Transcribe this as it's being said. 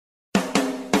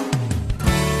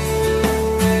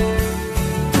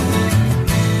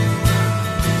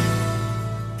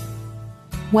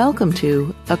Welcome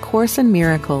to A Course in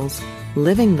Miracles,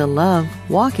 Living the Love,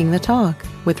 Walking the Talk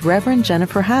with Reverend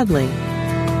Jennifer Hadley.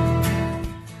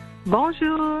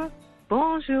 Bonjour,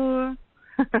 bonjour.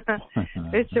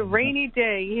 It's a rainy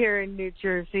day here in New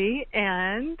Jersey,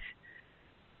 and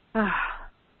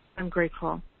I'm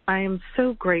grateful. I am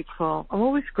so grateful. I'm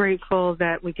always grateful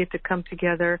that we get to come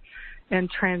together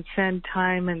and transcend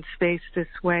time and space this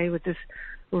way with this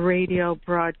radio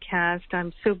broadcast.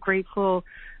 I'm so grateful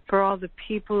for all the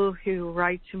people who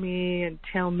write to me and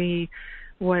tell me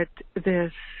what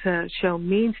this show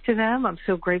means to them. I'm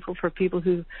so grateful for people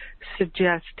who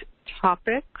suggest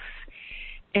topics.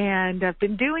 And I've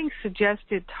been doing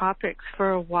suggested topics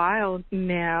for a while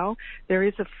now. There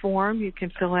is a form you can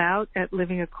fill out at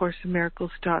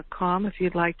livingacourseinmiracles.com if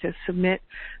you'd like to submit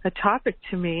a topic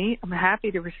to me. I'm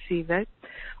happy to receive it.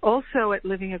 Also at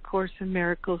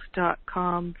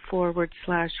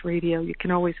livingacourseinmiracles.com/radio. You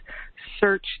can always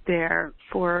search there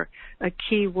for a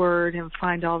keyword and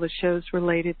find all the shows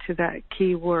related to that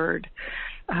keyword.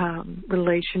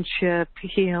 Relationship,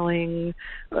 healing,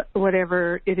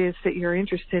 whatever it is that you're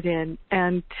interested in.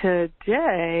 And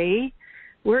today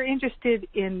we're interested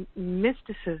in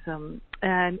mysticism,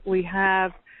 and we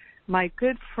have my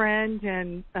good friend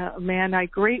and a man I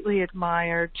greatly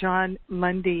admire, Jon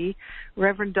Mundy.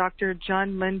 Reverend Dr.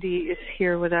 Jon Mundy is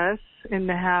here with us in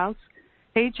the house.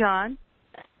 Hey, Jon.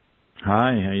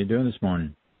 Hi, how you doing this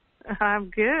morning? I'm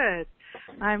good.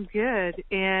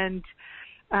 And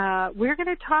we're going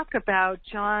to talk about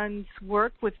Jon's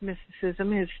work with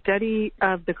mysticism, his study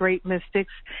of the great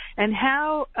mystics, and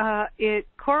how it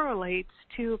correlates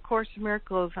to A Course in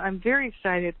Miracles. I'm very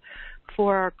excited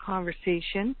for our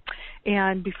conversation.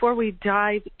 And before we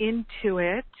dive into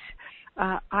it,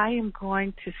 I am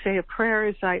going to say a prayer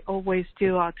as I always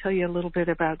do. I'll tell you a little bit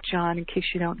about Jon in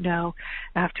case you don't know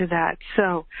after that.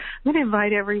 So I'm going to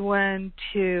invite everyone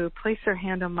to place their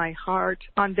hand on their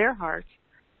heart.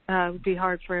 It would be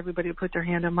hard for everybody to put their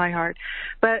hand on my heart.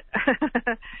 But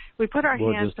we put our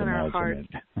hands on our heart.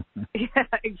 Yeah,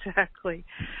 exactly.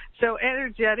 So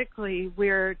energetically,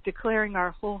 we're declaring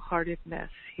our wholeheartedness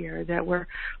here, that we're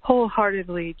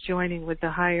wholeheartedly joining with the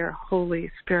higher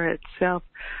Holy Spirit self,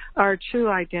 our true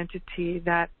identity,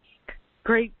 that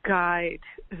great guide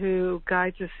who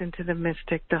guides us into the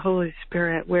mystic, the Holy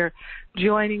Spirit. We're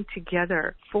joining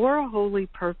together for a holy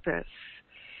purpose.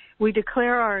 We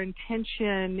declare our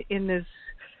intention in this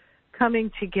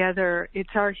coming together.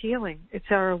 It's our healing.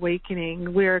 It's our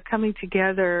awakening. We're coming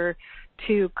together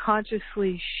to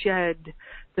consciously shed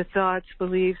the thoughts,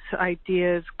 beliefs,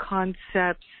 ideas,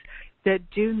 concepts that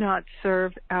do not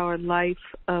serve our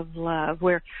life of love.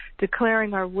 We're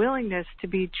declaring our willingness to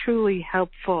be truly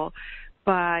helpful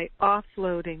by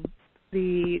offloading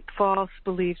the false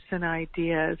beliefs and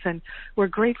ideas. And we're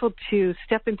grateful to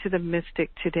step into the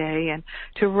mystic today and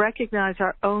to recognize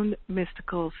our own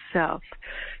mystical self.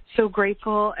 So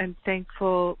grateful and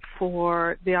thankful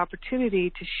for the opportunity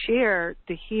to share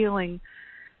the healing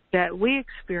that we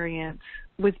experience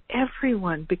with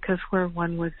everyone because we're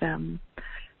one with them.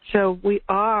 So we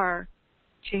are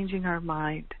changing our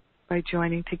mind by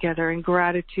joining together. In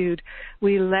gratitude,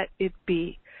 we let it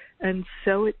be. And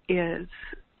so it is.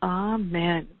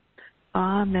 Amen.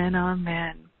 Amen.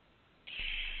 Amen.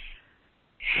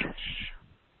 Yes.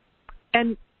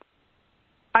 And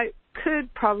I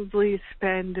could probably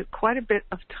spend quite a bit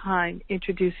of time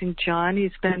introducing Jon.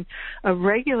 He's been a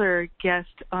regular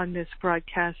guest on this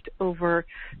broadcast over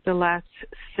the last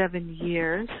 7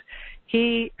 years.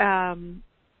 Jon,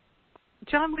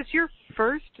 was your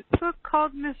first book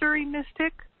called Missouri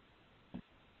Mystic?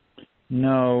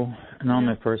 No,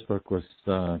 my first book was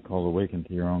called Awaken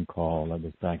to Your Own Call. That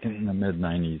was back in the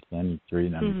mid-90s, 93,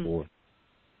 94.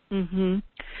 Mm-hmm.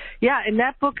 Yeah, and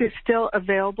that book is still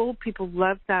available. People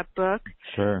love that book.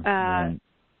 Sure. Right.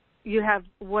 You have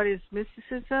What is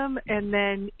Mysticism, and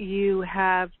then you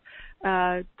have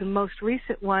the most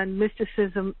recent one,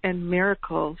 Mysticism and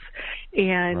Miracles.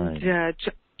 And right.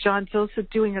 Jon's also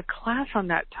doing a class on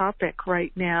that topic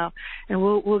right now, and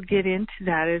we'll get into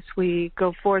that as we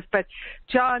go forth. But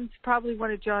probably one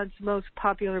of Jon's most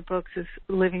popular books is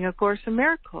Living A Course in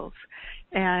Miracles,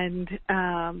 and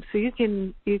so you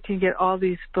can get all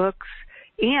these books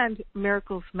and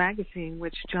Miracles Magazine,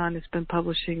 which Jon has been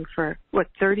publishing for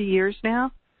 30 years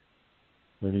now.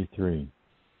 33.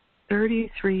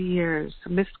 33 years, a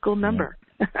mystical number.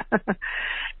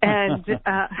 And,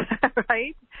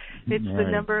 right? It's right. The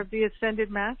number of the Ascended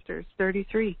Masters,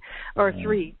 33, or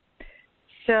 3.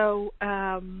 So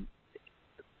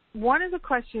one of the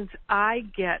questions I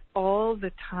get all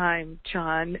the time,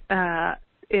 Jon, that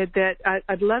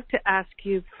I'd love to ask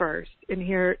you first and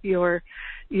hear your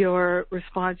your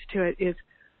response to it is,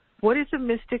 what is a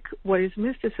mystic? What is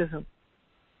mysticism?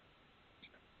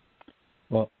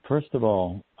 Well, first of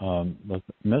all,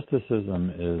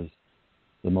 mysticism is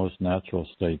the most natural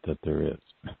state that there is.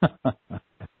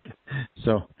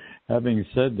 So, having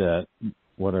said that,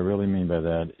 what I really mean by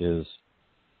that is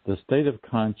the state of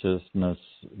consciousness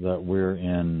that we're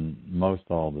in most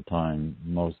all the time,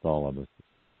 most all of us,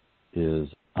 is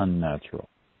unnatural.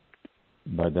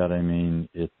 By that I mean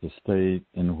it's the state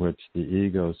in which the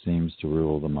ego seems to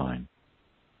rule the mind.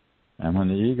 And when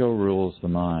the ego rules the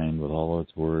mind with all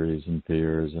its worries and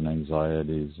fears and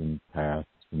anxieties and past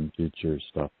and future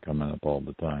stuff coming up all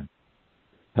the time,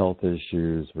 health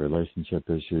issues, relationship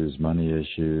issues, money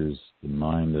issues, the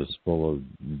mind is full of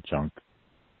junk,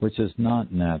 which is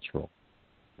not natural.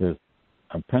 There's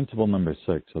a principle number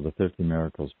 6 of the 50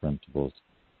 Miracles principles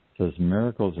says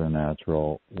miracles are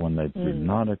natural. When they do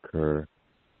not occur,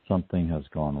 something has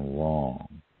gone wrong.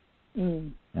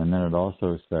 And then it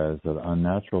also says that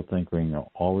unnatural thinking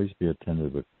will always be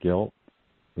attended with guilt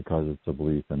because it's a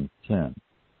belief in sin.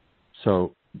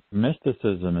 So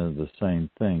mysticism is the same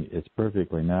thing. It's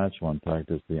perfectly natural. In fact,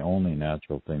 it's the only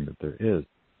natural thing that there is.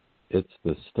 It's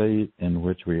the state in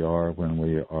which we are when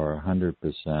we are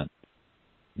 100%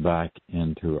 back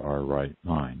into our right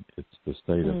mind. It's the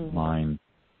state of mind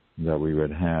that we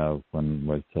would have when,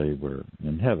 let's say, we're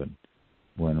in heaven,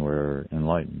 when we're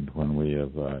enlightened, when we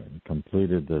have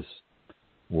completed this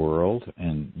world.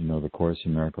 And, you know, the Course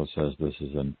in Miracles says this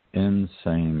is an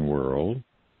insane world.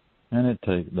 And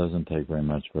it doesn't take very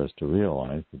much for us to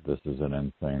realize that this is an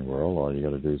insane world. All you got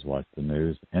to do is watch the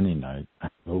news any night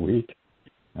of the week,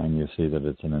 and you see that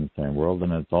it's an insane world,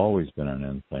 and it's always been an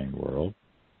insane world.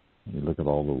 You look at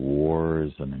all the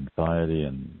wars and anxiety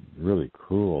and really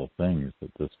cruel things that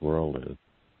this world is.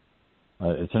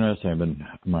 It's interesting.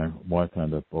 My wife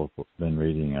and I have both been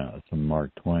reading some Mark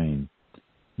Twain.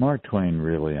 Mark Twain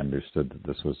really understood that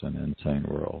this was an insane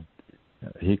world.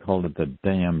 He called it the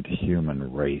damned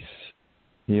human race.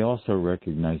 He also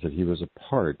recognized that he was a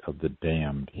part of the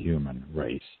damned human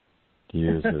race, to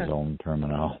use his own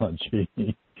terminology.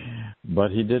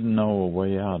 But he didn't know a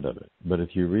way out of it. But if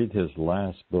you read his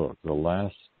last book, the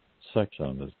last section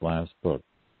of his last book,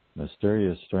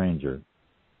 Mysterious Stranger,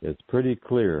 it's pretty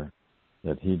clear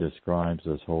that he describes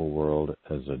this whole world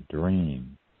as a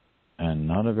dream, and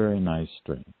not a very nice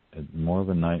dream. It's more of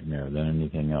a nightmare than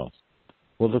anything else.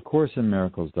 Well, the Course in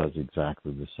Miracles does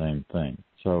exactly the same thing.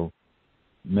 So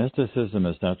mysticism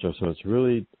is natural. So it's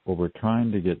really what we're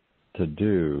trying to get to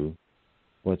do.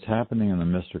 What's happening in the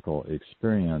mystical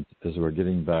experience is we're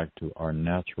getting back to our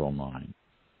natural mind,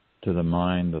 to the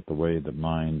mind that the way the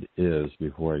mind is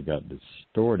before it got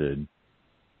distorted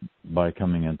by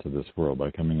coming into this world.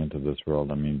 By coming into this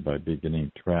world, I mean by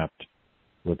getting trapped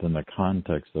within the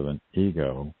context of an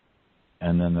ego,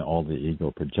 and then all the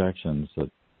ego projections that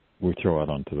we throw out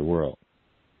onto the world.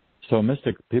 So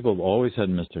people have always had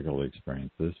mystical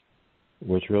experiences,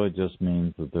 which really just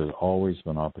means that there's always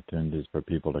been opportunities for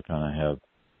people to kind of have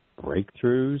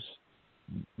breakthroughs,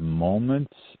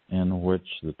 moments in which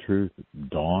the truth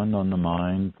dawned on the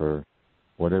mind for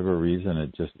whatever reason.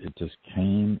 It just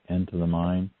came into the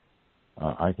mind.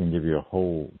 I can give you a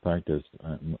whole practice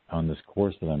on this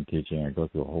course that I'm teaching. I go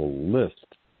through a whole list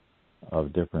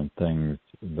of different things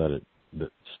that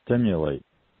stimulate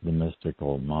the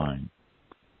mystical mind.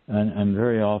 And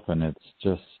very often it's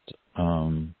just,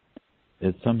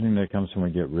 it's something that comes when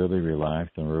we get really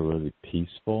relaxed and we're really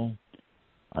peaceful.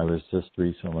 I was just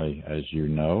recently, as you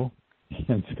know,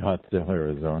 in Scottsdale,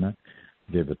 Arizona,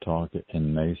 gave a talk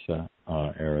in Mesa,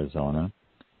 Arizona,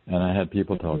 and I had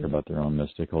people talk about their own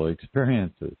mystical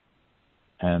experiences.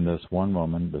 And this one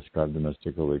woman described the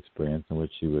mystical experience in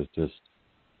which she was just,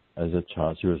 as a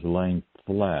child, she was laying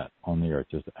flat on the earth,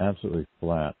 just absolutely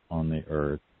flat on the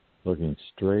earth, looking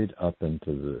straight up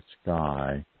into the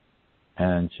sky,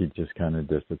 and she just kind of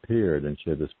disappeared. And she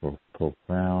had this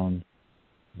profound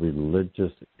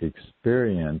religious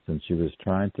experience, and she was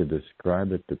trying to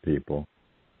describe it to people.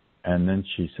 And then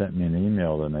she sent me an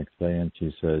email the next day, and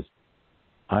she says,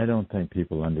 I don't think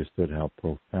people understood how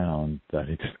profound that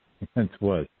experience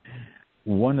was.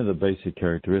 One of the basic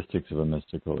characteristics of a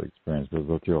mystical experience, we'll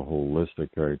go through a whole list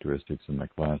of characteristics in the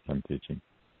class I'm teaching.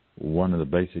 One of the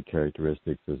basic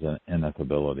characteristics is an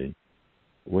ineffability,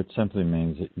 which simply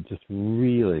means that you just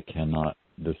really cannot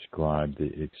describe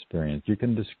the experience. You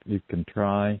can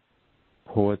try.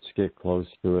 Poets get close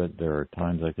to it. There are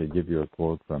times I could give you a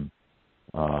quote from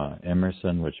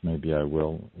Emerson, which maybe I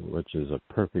will, which is a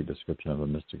perfect description of a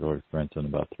mystical experience in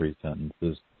about 3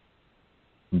 sentences.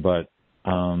 But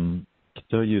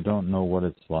still, you don't know what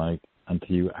it's like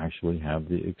until you actually have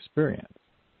the experience.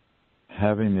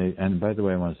 and by the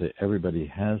way, I want to say everybody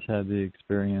has had the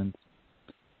experience,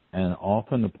 and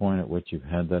often the point at which you've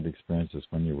had that experience is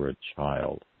when you were a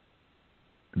child,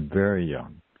 very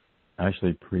young,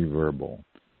 actually pre-verbal,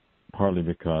 partly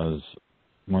because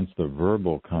once the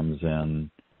verbal comes in,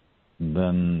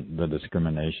 then the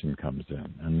discrimination comes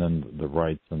in, and then the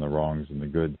rights and the wrongs and the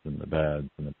goods and the bads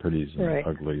and the pretties and the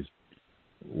uglies,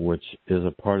 which is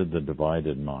a part of the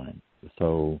divided mind.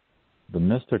 So the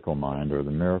mystical mind or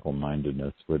the miracle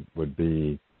mindedness would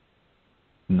be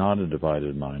not a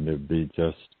divided mind. It would be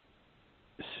just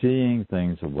seeing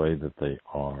things the way that they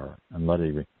are and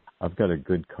letting. I've got a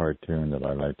good cartoon that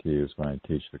I like to use when I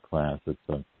teach the class.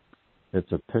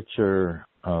 It's a picture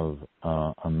of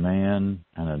a man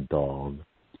and a dog.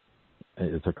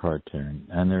 It's a cartoon,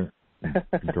 and they're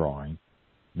drawing.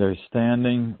 They're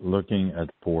standing looking at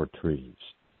 4 trees.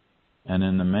 And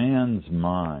in the man's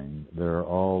mind, there's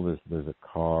a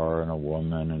car and a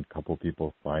woman and a couple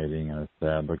people fighting and a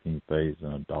sad-looking face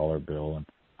and a dollar bill and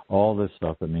all this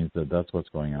stuff. It means that's what's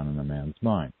going on in the man's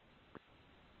mind.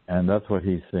 And that's what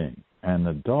he's seeing. And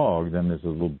the dog, then there's a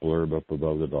little blurb up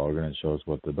above the dog, and it shows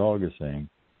what the dog is seeing.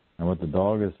 And what the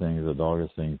dog is seeing is the dog is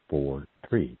seeing 4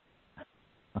 trees.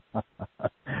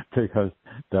 Because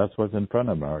that's what's in front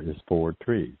of him is 4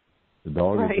 trees. The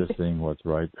dog is just seeing what's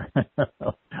right,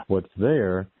 what's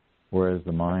there, whereas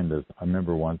the mind is. I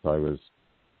remember once I was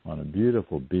on a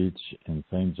beautiful beach in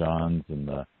St. John's in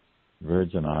the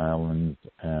Virgin Islands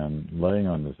and laying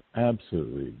on this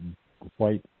absolutely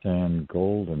white sand,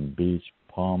 golden beach,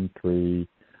 palm tree,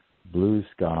 blue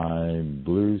sky,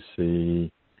 blue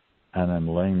sea, and I'm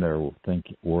laying there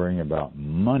worrying about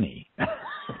money.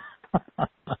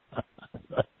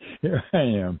 Here I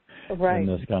am in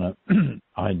this kind of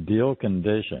ideal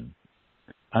condition,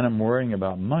 and I'm worrying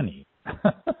about money.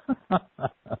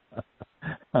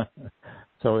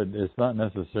 So it's not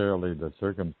necessarily the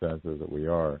circumstances that we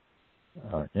are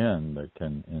in that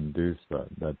can induce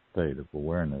that state of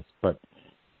awareness, but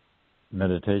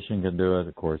meditation can do it.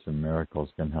 The Course in Miracles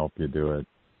can help you do it.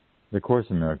 The Course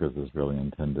in Miracles is really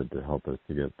intended to help us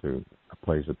to get to a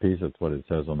place of peace. That's what it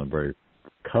says on the very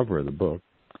cover of the book.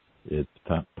 It's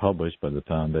published by the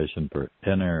Foundation for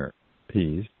Inner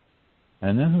Peace.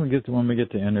 And then when we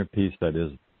get to inner peace, that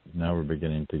is, now we're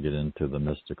beginning to get into the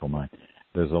mystical mind.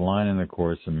 There's a line in the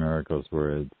Course in Miracles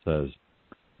where it says,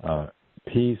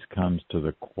 peace comes to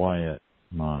the quiet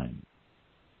mind.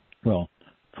 Well,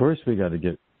 first we got to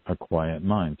get a quiet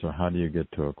mind. So how do you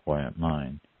get to a quiet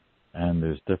mind? And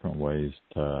there's different ways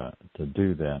to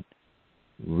do that.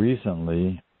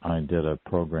 Recently, I did a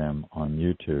program on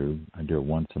YouTube. I do a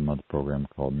once-a-month program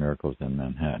called Miracles in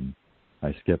Manhattan.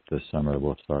 I skipped this summer.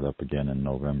 We'll start up again in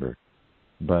November.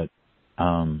 But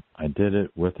I did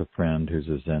it with a friend who's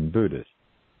a Zen Buddhist.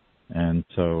 And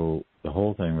so the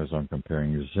whole thing was on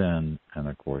comparing Zen and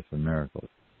A Course in Miracles.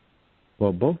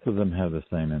 Well, both of them have the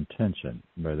same intention.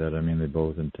 By that I mean they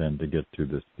both intend to get to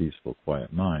this peaceful,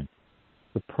 quiet mind.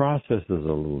 The process is a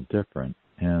little different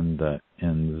in that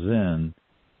in Zen,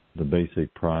 the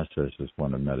basic process is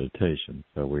one of meditation.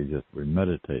 So we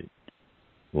meditate,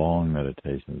 long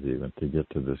meditations even, to get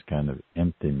to this kind of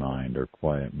empty mind or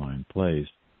quiet mind place.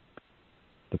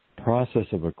 The process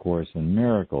of A Course in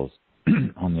Miracles,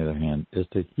 on the other hand, is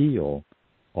to heal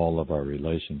all of our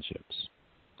relationships.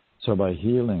 So by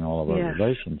healing all of our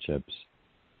relationships,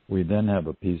 we then have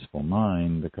a peaceful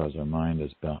mind because our mind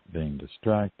is being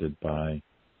distracted by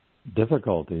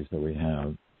difficulties that we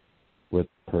have with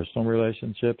personal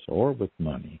relationships or with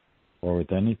money or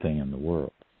with anything in the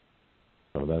world.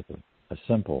 So that's a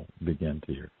simple begin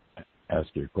to ask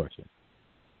your question.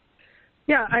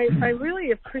 Yeah, I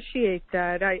really appreciate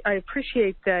that. I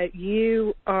appreciate that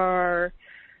you are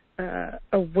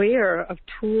aware of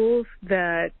tools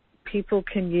that people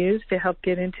can use to help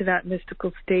get into that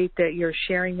mystical state, that you're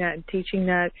sharing that and teaching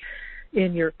that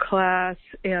in your class,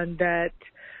 and that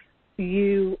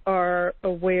you are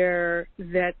aware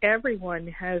that everyone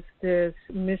has this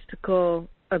mystical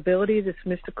ability, this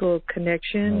mystical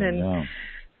connection.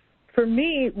 For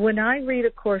me, when I read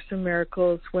A Course in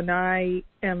Miracles, when I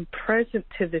am present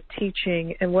to the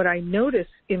teaching and what I notice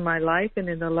in my life and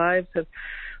in the lives of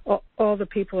all the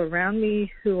people around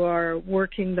me who are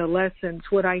working the lessons,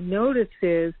 what I notice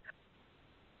is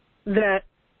that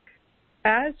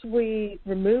as we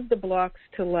remove the blocks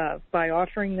to love by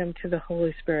offering them to the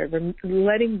Holy Spirit,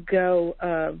 letting go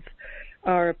of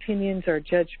our opinions, our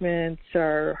judgments,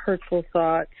 our hurtful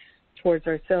thoughts towards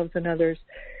ourselves and others,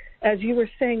 as you were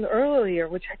saying earlier,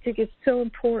 which I think is so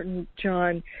important,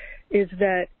 Jon, is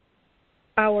that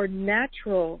our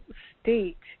natural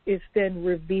state is then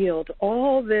revealed.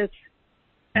 All this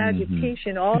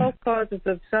agitation, all causes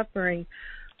of suffering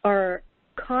are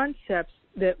concepts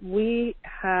that we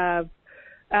have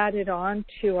added on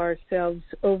to ourselves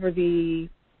over the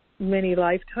many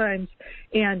lifetimes.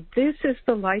 And this is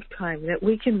the lifetime that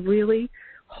we can really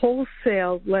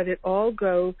wholesale let it all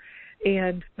go,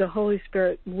 and the Holy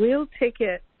Spirit will take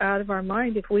it out of our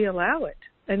mind if we allow it.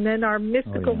 And then our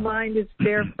mystical mind is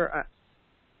there for us.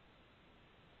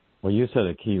 Well, you said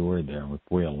a key word there, if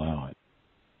we allow it.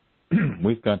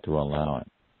 We've got to allow it.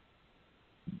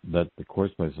 That the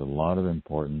Course places a lot of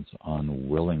importance on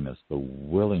willingness, the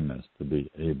willingness to be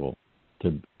able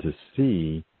to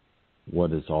see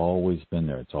what has always been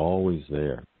there. It's always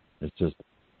there. It's just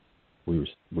we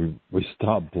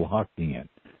stop blocking it.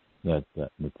 That's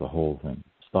the whole thing.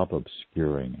 Stop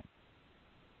obscuring it.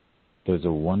 There's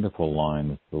a wonderful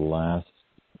line. It's the last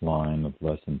line of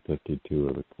Lesson 52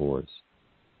 of the Course,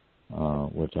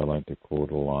 which I like to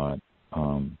quote a lot.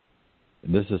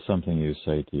 This is something you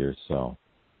say to yourself.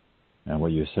 And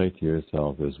what you say to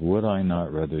yourself is, would I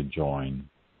not rather join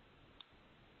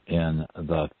in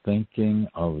the thinking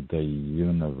of the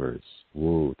universe?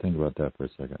 Whoa, think about that for a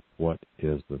second. What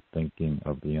is the thinking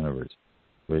of the universe?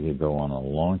 We could go on a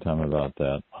long time about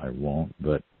that. I won't,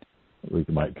 but we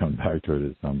might come back to it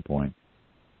at some point.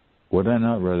 Would I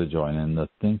not rather join in the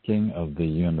thinking of the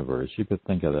universe? You could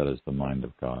think of that as the mind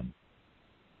of God.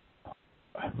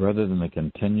 Rather than to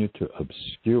continue to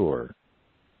obscure,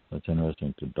 that's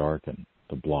interesting, to darken,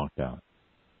 to block out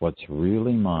what's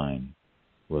really mine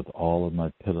with all of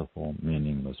my pitiful,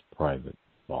 meaningless, private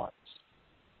thoughts.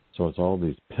 So it's all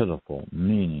these pitiful,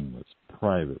 meaningless,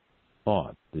 private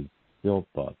thoughts, these guilt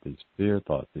thoughts, these fear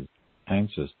thoughts, these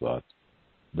anxious thoughts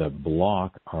that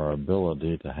block our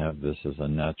ability to have this as a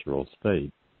natural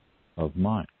state of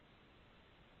mind.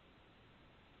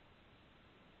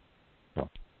 So.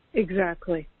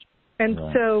 Exactly. And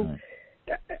so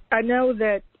I know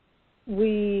that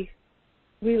we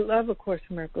love A Course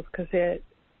in Miracles because it's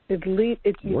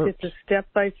a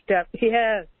step-by-step.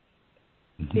 Yes.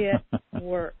 It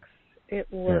works. It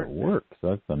works. It works.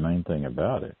 That's the main thing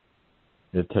about it.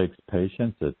 It takes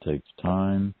patience. It takes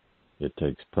time. It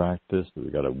takes practice.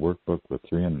 We've got a workbook with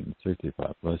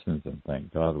 365 lessons, and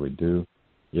thank God we do.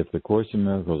 If the Course in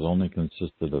Miracles only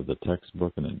consisted of the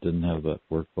textbook and it didn't have that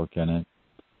workbook in it,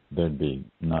 there'd be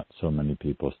not so many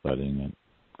people studying it,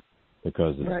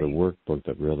 because it's the workbook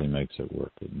that really makes it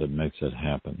work, that makes it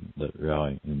happen, that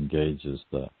really engages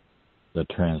the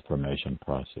transformation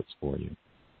process for you.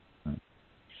 Right.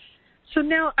 So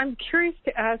now I'm curious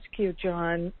to ask you,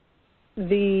 Jon,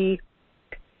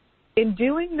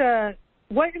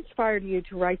 what inspired you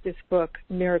to write this book,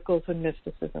 Miracles and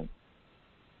Mysticism?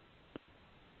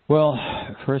 Well,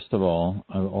 first of all,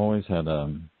 I've always had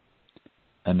an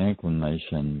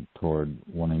inclination toward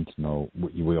wanting to know,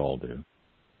 we all do,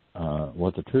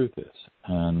 what the truth is.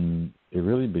 And it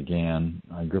really began,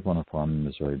 I grew up on a farm in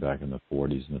Missouri back in the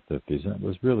 40s and the 50s, and it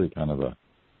was really kind of a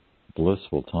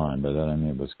blissful time. By that I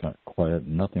mean it was kind of quiet,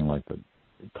 nothing like the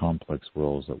complex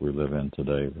worlds that we live in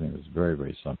today. Everything was very,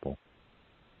 very simple.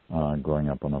 Growing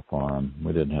up on a farm,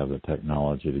 we didn't have the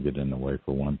technology to get in the way,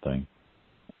 for one thing.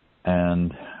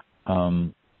 And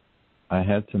I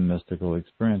had some mystical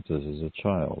experiences as a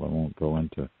child. I won't go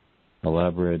into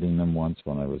elaborating them once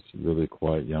when I was really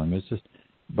quite young. It's just,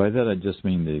 by that I just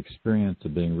mean the experience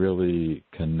of being really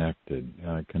connected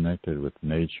with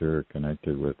nature,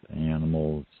 connected with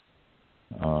animals.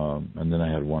 And then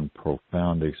I had one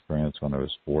profound experience when I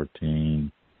was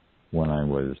 14, when I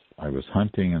was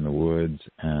hunting in the woods,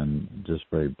 and just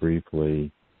very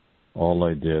briefly, all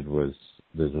I did was,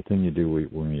 there's a thing you do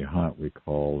when you hunt, we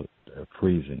call it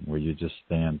freezing, where you just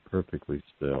stand perfectly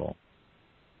still.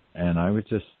 And I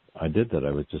did that.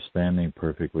 I was just standing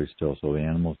perfectly still, so the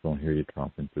animals don't hear you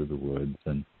tromping through the woods.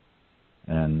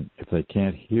 And if they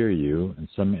can't hear you, and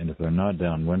if they're not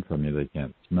downwind from you, they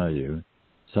can't smell you.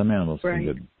 Some animals can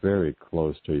get very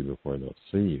close to you before they'll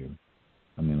see you.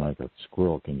 I mean, like a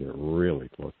squirrel can get really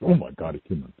close. Oh my God, a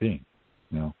human being,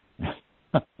 you know.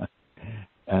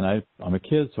 And I'm a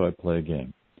kid, so I play a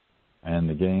game. And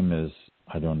the game is,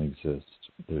 I don't exist.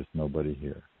 There's nobody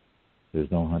here.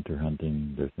 There's no hunter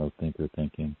hunting. There's no thinker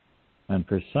thinking. And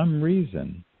for some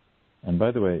reason, and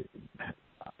by the way,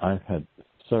 I've had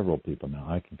several people now,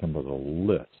 I can come up with a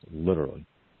list, literally,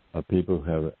 of people who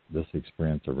have this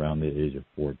experience around the age of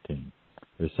 14.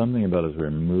 There's something about as we're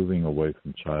moving away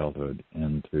from childhood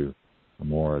into a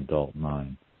more adult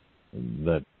mind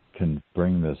that can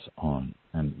bring this on.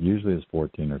 And usually it's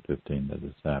 14 or 15 that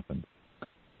this happens.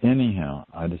 Anyhow,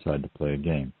 I decided to play a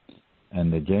game.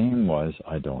 And the game was,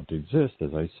 I don't exist.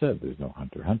 As I said, there's no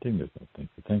hunter hunting, there's no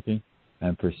thinker thinking.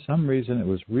 And for some reason, it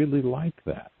was really like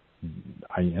that.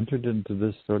 I entered into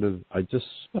this I just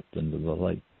slipped into the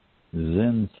like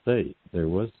Zen state. There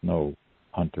was no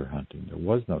hunter hunting. There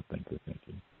was no thinker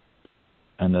thinking.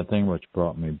 And the thing which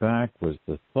brought me back was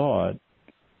the thought,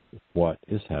 what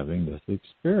is having this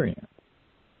experience?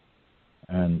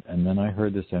 And then I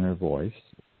heard this inner voice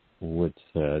which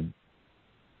said,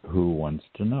 who wants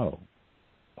to know?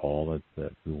 All it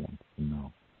said, who wants to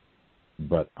know?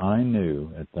 But I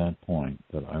knew at that point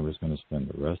that I was going to spend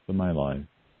the rest of my life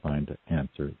trying to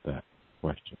answer that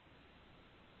question.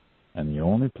 And the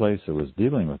only place that was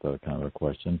dealing with that kind of a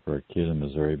question for a kid in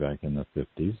Missouri back in the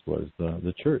 50s was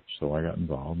the church. So I got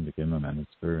involved and became a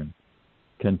minister and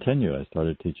continued. I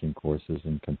started teaching courses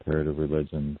in comparative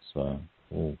religions. I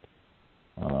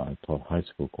taught high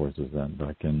school courses then.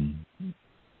 Back in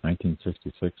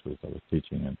 1966 I was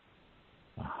teaching in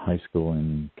a high school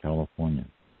in California.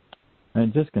 And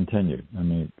it just continued. I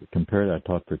mean, I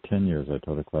taught for 10 years. I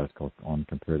taught a class called On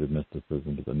Comparative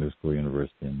Mysticism at the New School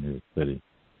University in New York City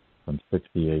from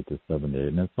 68 to 78.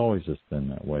 And it's always just been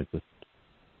that way, just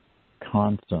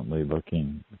constantly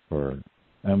looking for,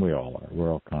 and we all are,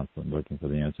 we're all constantly looking for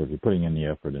the answer if you're putting any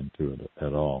effort into it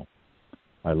at all.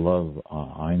 I love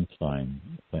Einstein.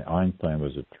 Einstein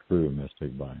was a true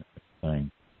mystic by saying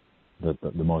that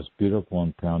the most beautiful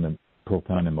and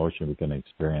profound emotion we can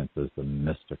experience is the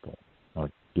mystical. I'll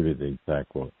give you the exact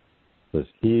quote. It says,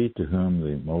 he to whom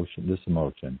this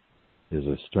emotion is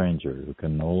a stranger who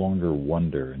can no longer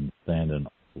wonder and stand in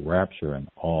rapture and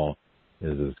awe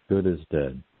is as good as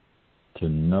dead. To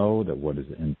know that what is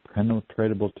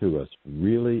impenetrable to us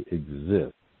really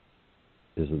exists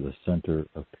is at the center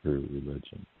of true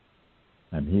religion.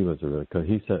 And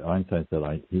Einstein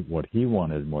said what he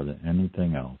wanted more than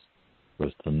anything else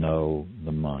was to know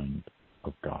the mind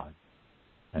of God.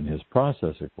 And his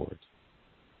process, of course,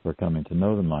 for coming to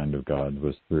know the mind of God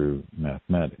was through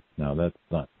mathematics. Now, that's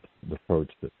not the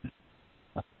approach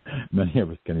that many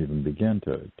of us can even begin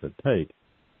to take,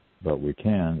 but we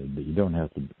can. You don't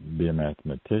have to be a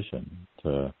mathematician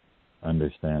to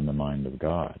understand the mind of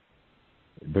God,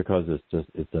 because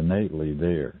it's innately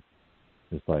there.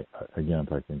 It's like, again,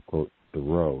 if I can quote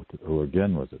Thoreau, who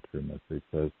again was a true mystic,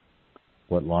 says,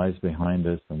 what lies behind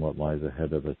us and what lies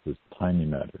ahead of us is tiny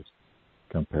matters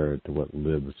compared to what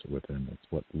lives within us.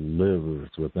 What lives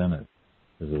within us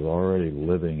is already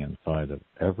living inside of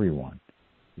everyone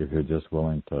if you're just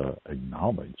willing to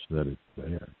acknowledge that it's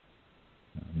there.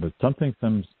 But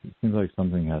seems like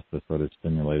something has to sort of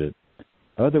stimulate it.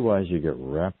 Otherwise, you get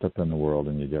wrapped up in the world,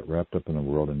 and you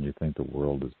think the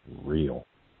world is real.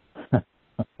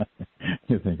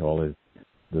 You think all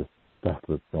this stuff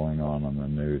that's going on the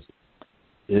news.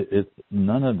 It's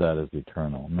none of that is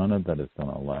eternal. None of that is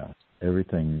going to last.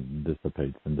 Everything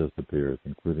dissipates and disappears,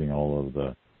 including all of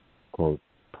the, quote,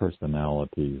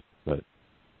 personalities that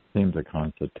seem to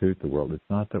constitute the world. It's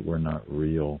not that we're not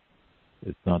real.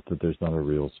 It's not that there's not a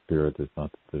real spirit. It's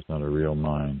not that there's not a real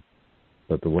mind.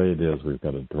 But the way it is, we've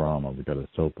got a drama. We've got a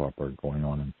soap opera going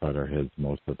on inside our heads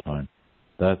most of the time.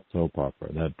 That soap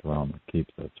opera, that drama,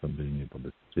 keeps us from being able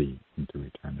to see into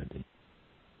eternity.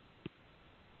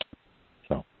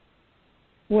 So.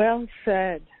 Well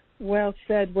said. Well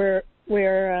said. We're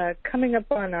coming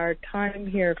up on our time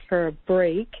here for a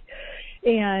break.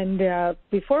 And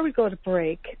before we go to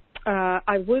break,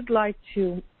 I would like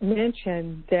to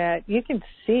mention that you can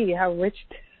see how rich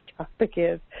this topic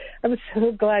is. I'm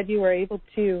so glad you were able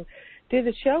to do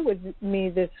the show with me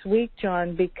this week,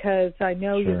 Jon, because I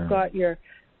know You've got your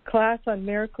class on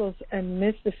miracles and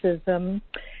mysticism,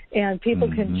 and people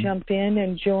can jump in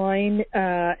and join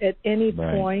at any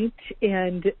point.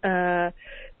 And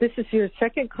this is your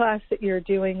second class that you're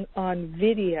doing on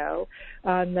video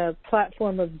on the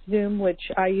platform of Zoom, which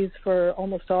I use for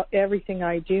almost everything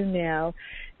I do now.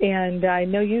 And I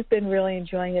know you've been really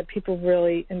enjoying it. People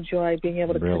really enjoy being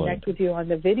able to connect with you on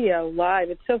the video live.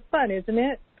 It's so fun, isn't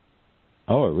it?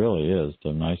 Oh, it really is.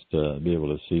 It's nice to be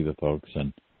able to see the folks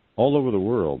and all over the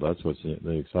world. That's what's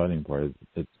the exciting part.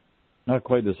 It's not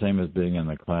quite the same as being in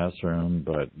the classroom,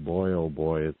 but boy, oh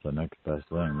boy, it's the next best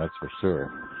thing. That's for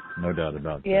sure. No doubt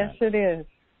about that. Yes, it is.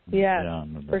 Yes,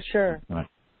 for sure. Right.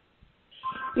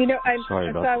 You know, I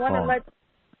want to let.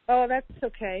 Oh, that's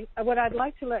okay. What I'd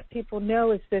like to let people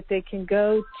know is that they can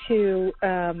go to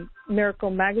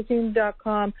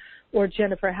miraclemagazine.com or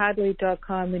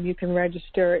jenniferhadley.com, and you can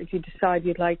register if you decide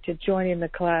you'd like to join in the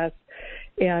class.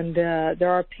 And there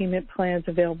are payment plans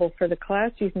available for the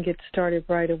class. You can get started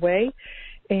right away.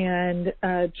 and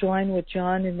join with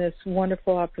Jon in this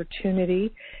wonderful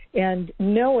opportunity. And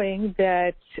knowing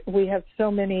that we have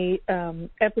so many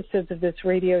episodes of this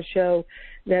radio show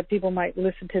that people might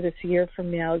listen to this a year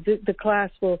from now, the class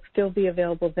will still be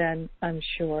available then, I'm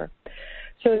sure.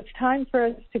 So it's time for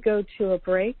us to go to a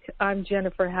break. I'm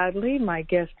Jennifer Hadley. My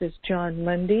guest is Jon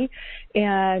Mundy,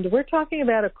 and we're talking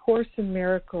about A Course in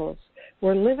Miracles.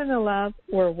 We're living the love,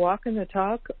 we're walking the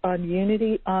talk on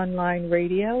Unity Online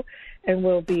Radio, and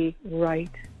we'll be right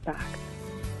back.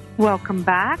 Welcome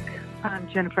back. I'm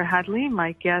Jennifer Hadley.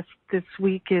 My guest this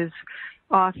week is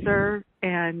author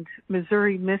and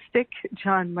Missouri mystic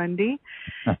Jon Mundy.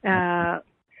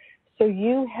 So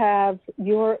you have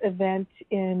your event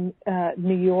in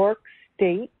New York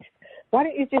State. Why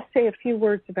don't you just say a few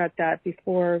words about that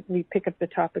before we pick up the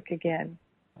topic again?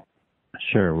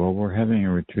 Sure. Well, we're having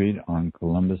a retreat on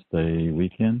Columbus Day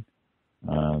weekend.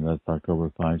 That's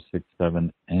October 5, 6,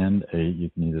 7, and 8. You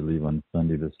can either leave on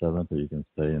Sunday the 7th or you can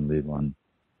stay and leave on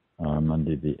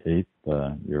Monday the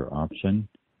 8th, your option.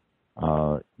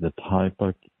 The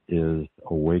topic is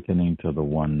awakening to the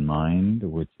one mind,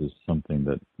 which is something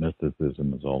that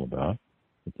mysticism is all about.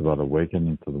 It's about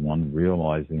awakening to the one,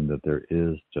 realizing that there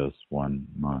is just one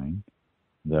mind,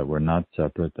 that we're not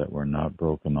separate, that we're not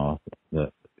broken off,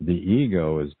 that the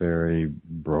ego is very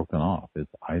broken off. It's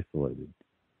isolated.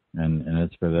 And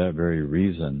it's for that very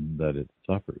reason that it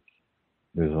suffers.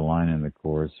 There's a line in the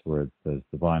Course where it says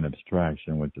divine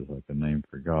abstraction, which is like a name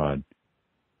for God,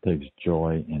 takes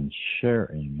joy in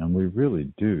sharing. And we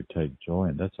really do take joy,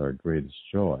 and that's our greatest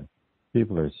joy.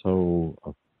 People are so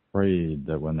afraid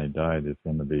that when they die, there's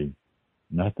going to be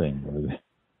nothing, or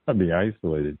they'll be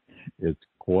isolated. It's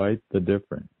quite the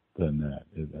difference than that.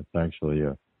 It's actually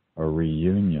a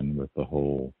reunion with the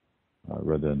whole,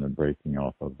 rather than a breaking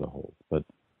off of the whole. But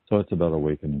so it's about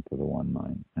awakening to the one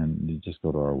mind. And you just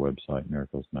go to our website,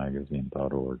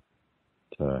 miraclesmagazine.org,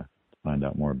 to find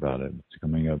out more about it. It's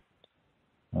coming up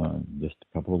just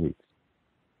a couple of weeks.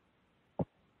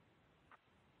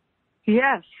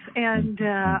 Yes, and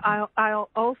I'll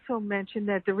also mention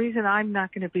that the reason I'm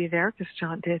not going to be there, because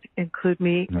Jon did include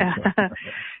me,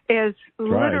 is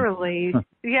literally,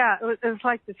 it was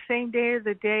like the same day or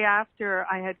the day after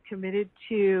I had committed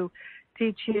to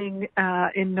teaching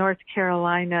in North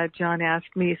Carolina. Jon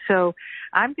asked me, so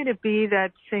I'm going to be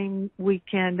that same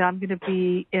weekend. I'm going to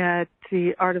be at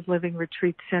the Art of Living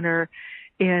Retreat Center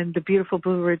in the beautiful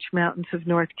Blue Ridge Mountains of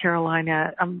North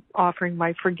Carolina. I'm offering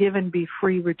my Forgive and Be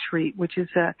Free retreat, which is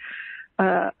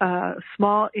a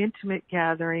small, intimate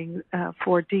gathering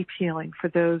for deep healing for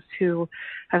those who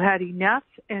have had enough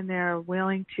and they're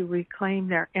willing to reclaim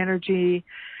their energy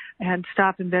and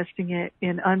stop investing it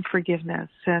in unforgiveness.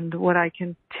 And what I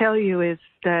can tell you is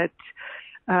that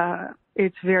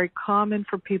it's very common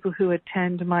for people who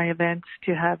attend my events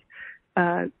to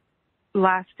have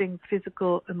lasting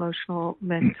physical, emotional,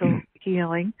 mental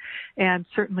healing, and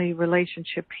certainly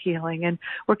relationship healing. And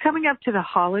we're coming up to the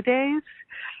holidays,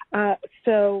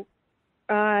 so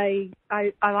I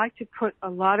like to put a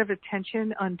lot of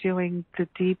attention on doing the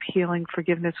deep healing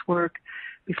forgiveness work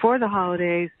before the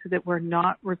holidays so that we're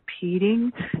not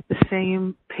repeating the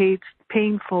same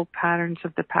painful patterns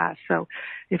of the past. So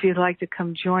if you'd like to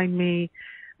come join me,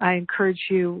 I encourage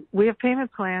you. We have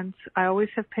payment plans. I always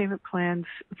have payment plans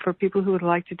for people who would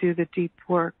like to do the deep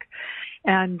work.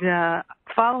 And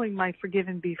following my Forgive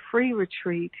and Be Free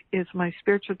retreat is my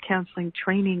spiritual counseling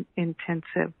training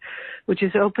intensive, which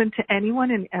is open to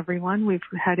anyone and everyone. We've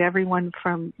had everyone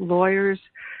from lawyers,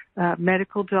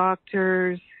 medical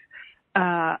doctors,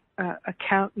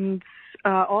 accountants,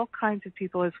 all kinds of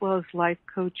people, as well as life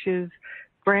coaches,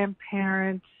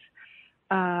 grandparents,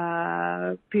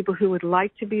 people who would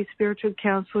like to be spiritual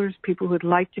counselors, people who would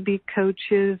like to be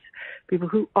coaches, people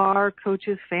who are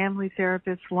coaches, family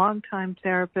therapists, longtime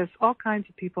therapists, all kinds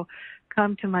of people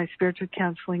come to my spiritual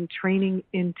counseling training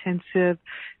intensive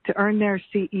to earn their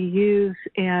CEUs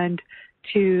and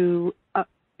to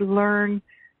learn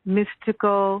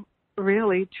mystical,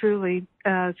 really, truly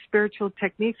spiritual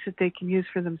techniques that they can use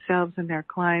for themselves and their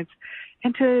clients,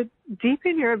 and to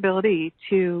deepen your ability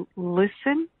to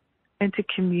listen and to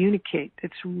communicate.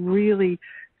 It's really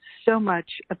so much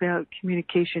about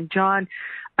communication. Jon,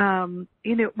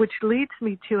 which leads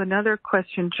me to another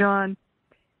question. Jon,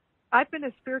 I've been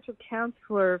a spiritual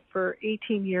counselor for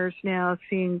 18 years now,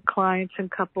 seeing clients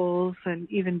and couples and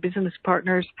even business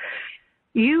partners.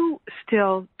 You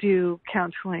still do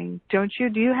counseling, don't you?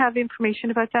 Do you have information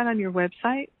about that on your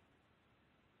website?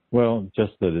 Well,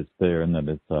 just that it's there and that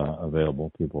it's available.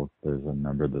 There's a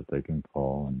number that they can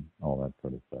call and all that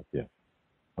sort of stuff. Yeah,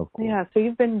 of course. Yeah. So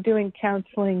you've been doing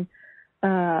counseling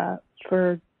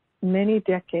for many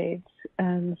decades.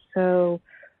 And so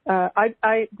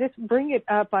I just bring it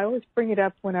up. I always bring it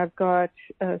up when I've got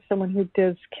someone who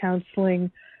does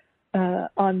counseling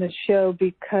on the show,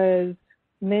 because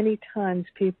many times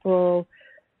people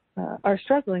are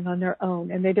struggling on their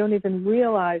own, and they don't even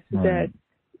realize that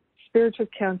spiritual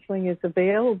counseling is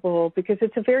available, because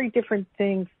it's a very different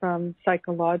thing from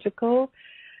psychological,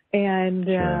 and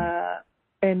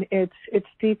and it's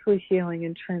deeply healing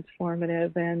and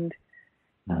transformative, and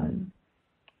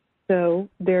so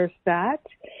there's that.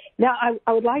 Now,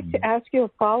 I would like to ask you a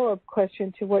follow-up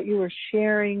question to what you were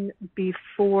sharing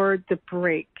before the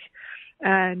break.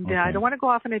 And I don't want to go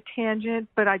off on a tangent,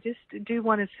 but I just do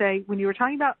want to say, when you were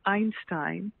talking about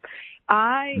Einstein,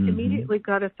 I immediately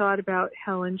got a thought about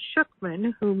Helen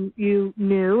Schucman, whom you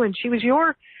knew, and she was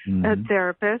your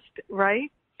therapist,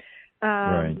 right?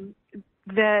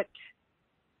 That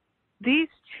these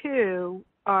two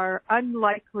are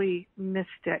unlikely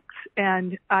mystics,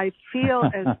 and I feel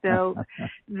as though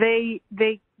they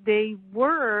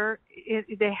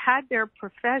had their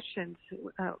professions.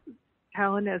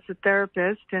 Helen as a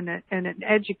therapist and an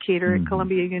educator at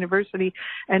Columbia University,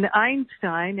 and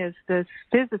Einstein as this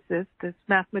physicist, this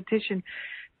mathematician,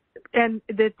 and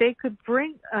that they could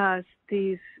bring us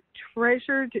these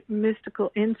treasured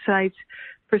mystical insights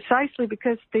precisely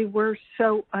because they were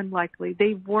so unlikely.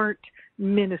 They weren't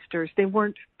ministers. They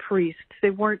weren't priests.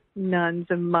 They weren't nuns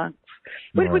and monks.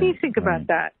 What do you think about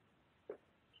that?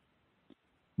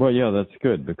 Well, yeah, that's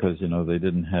good, because, they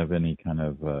didn't have any kind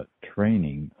of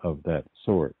training of that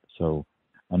sort. So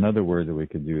another word that we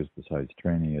could use besides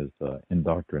training is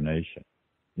indoctrination.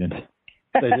 They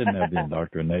didn't have the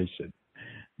indoctrination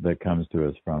that comes to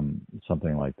us from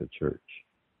something like the church,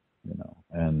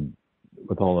 and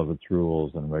with all of its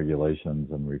rules and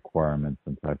regulations and requirements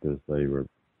and practice, they were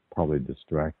probably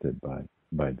distracted by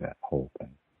that whole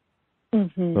thing.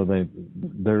 So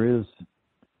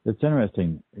it's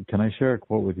interesting. Can I share a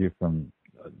quote with you from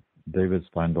David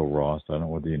Steindl Ross? I don't know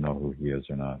whether you know who he is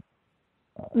or not.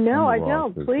 No, I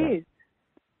don't. Please.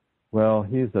 Well,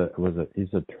 he's a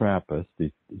Trappist.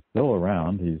 He's still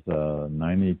around. He's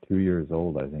 92 years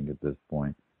old, I think, at this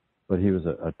point. But he was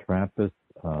a Trappist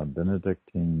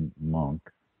Benedictine monk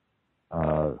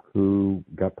who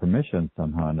got permission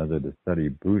somehow or another to study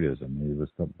Buddhism. He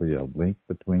was simply a link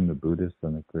between the Buddhists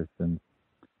and the Christians.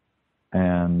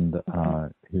 And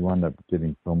he wound up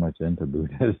getting so much into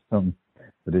Buddhism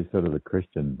that he's sort of a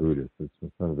Christian Buddhist. It's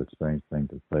sort of a strange thing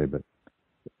to say, but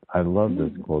I love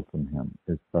this quote from him.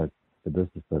 It says,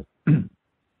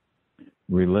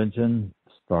 religion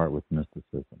start with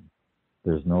mysticism.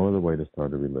 There's no other way to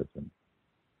start a religion.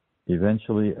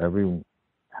 Eventually,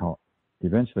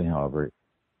 however,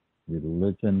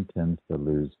 religion tends to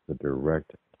lose the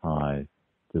direct tie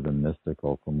to the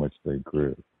mystical from which they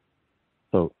grew.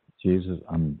 So Jesus,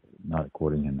 I'm not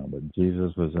quoting him now, but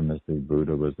Jesus was a mystic,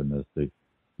 Buddha was a mystic,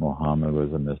 Muhammad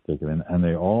was a mystic, and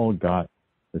they all got,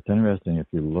 it's interesting if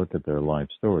you look at their life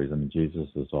stories. I mean, Jesus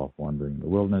is off wandering in the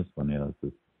wilderness when he has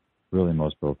this really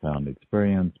most profound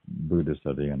experience. Buddha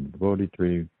studying under the Bodhi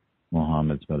tree,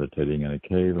 Muhammad's meditating in a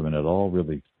cave. I mean, it all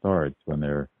really starts when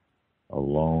they're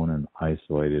alone and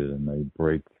isolated, and they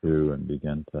break through and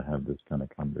begin to have this kind of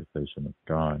conversation with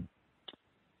God.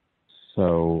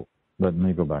 So let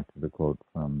me go back to the quote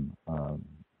from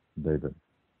David.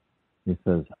 He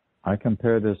says, I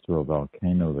compare this to a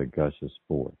volcano that gushes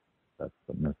forth. That's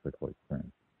the mystical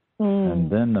experience. And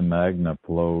then the magma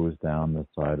flows down the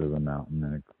side of the mountain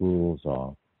and it cools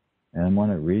off. And when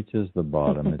it reaches the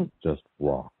bottom, it's just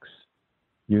rocks.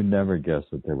 You'd never guess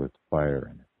that there was fire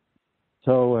in it.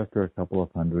 So after a couple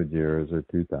of 100 years or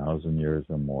 2,000 years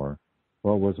or more,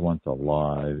 what was once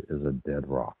alive is a dead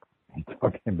rock. I'm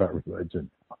talking about religion.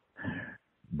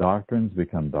 Doctrines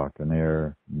become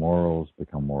doctrinaire, morals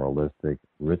become moralistic,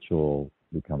 ritual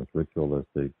becomes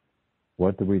ritualistic.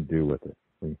 What do we do with it?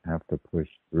 We have to push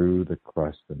through the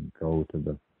crust and go to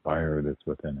the fire that's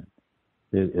within it.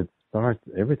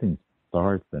 Everything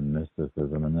starts in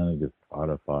mysticism, and then it gets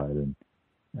codified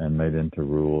and made into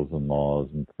rules and laws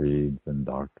and creeds and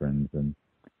doctrines, and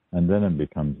then it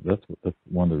becomes, that's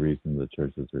one of the reasons the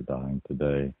churches are dying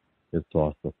today. It's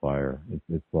lost the fire.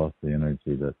 It's lost the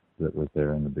energy that was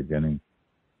there in the beginning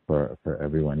for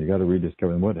everyone. You got to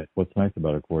rediscover. And what's nice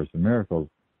about A Course in Miracles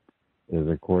is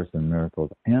A Course in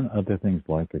Miracles and other things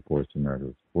like A Course in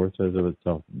Miracles. The Course says of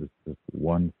itself, this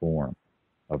one form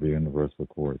of a universal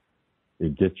course.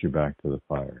 It gets you back to the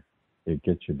fire. It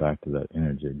gets you back to that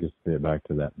energy. It gets you back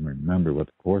to that. Remember what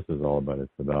the Course is all about.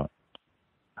 It's about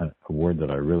a word that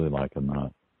I really like a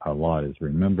lot is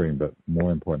remembering, but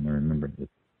more important than remembering is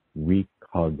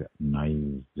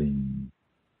recognizing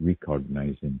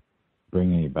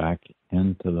bringing it back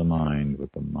into the mind,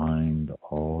 what the mind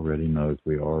already knows.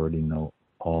 We already know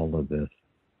all of this.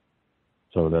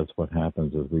 So that's what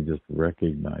happens is we just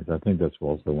recognize. I think that's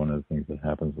also one of the things that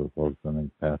happens with folks when they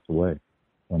pass away.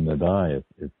 When they die,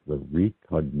 it's the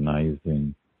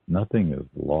recognizing nothing is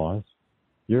lost.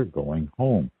 You're going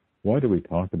home. Why do we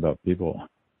talk about people?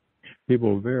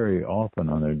 People very often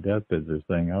on their deathbeds are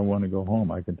saying, I want to go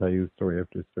home. I can tell you story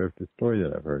after story after story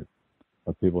that I've heard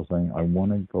of people saying, I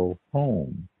want to go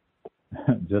home.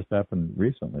 Just happened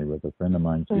recently with a friend of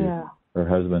mine. Her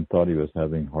husband thought he was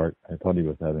having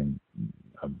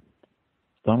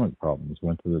stomach problems,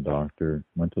 went to the doctor,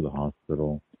 went to the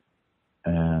hospital,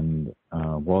 and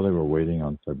while they were waiting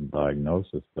on some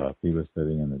diagnosis stuff, he was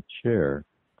sitting in a chair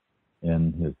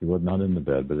he was not in the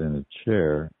bed, but in a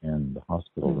chair in the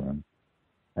hospital room,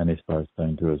 and he started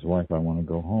saying to his wife, I want to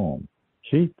go home.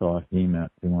 She thought he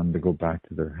meant he wanted to go back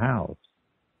to their house.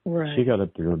 Right. She got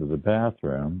up to go to the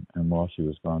bathroom, and while she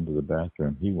was gone to the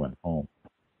bathroom, he went home.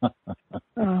 Oh,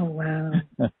 wow.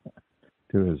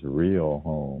 To his real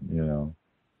home, you know.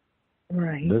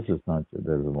 Right. This is not,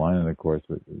 there's a line in the Course,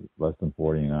 with less than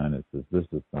 49, it says, this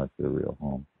is not your real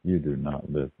home. You do not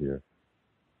live here.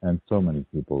 And so many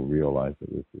people realize that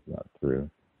this is not true.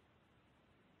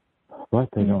 But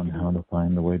they don't know how to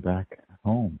find the way back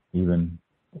home, even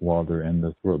while they're in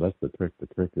this world. That's the trick. The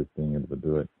trick is being able to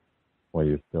do it while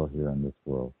you're still here in this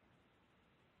world.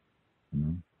 You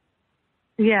know?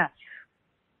 Yes.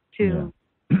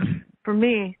 For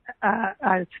me,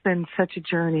 it's been such a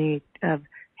journey of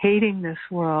hating this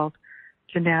world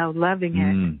to now loving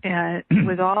it, and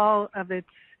with all of its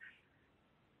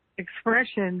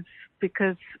expressions,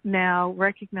 because now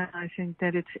recognizing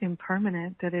that it's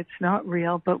impermanent, that it's not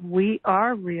real, but we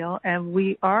are real and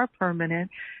we are permanent,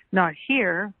 not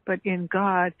here, but in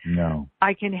God. No.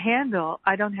 I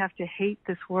don't have to hate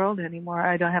this world anymore.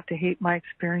 I don't have to hate my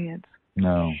experience.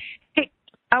 No. Hey,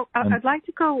 I'd like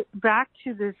to go back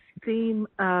to this theme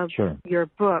of your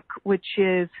book, which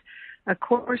is A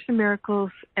Course in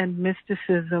Miracles and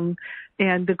Mysticism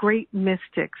and the Great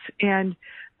Mystics. And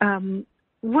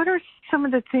what are some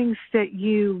of the things that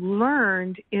you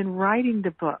learned in writing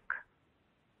the book?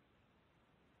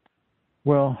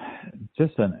 Well,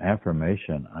 just an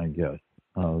affirmation, I guess,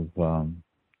 of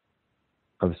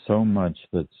so much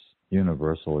that's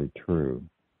universally true.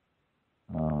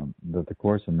 That the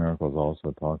Course in Miracles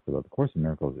also talks about. The Course in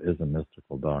Miracles is a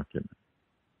mystical document.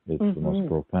 It's the most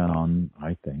profound,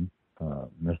 I think,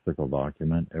 mystical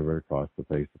document ever across the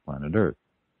face of planet Earth.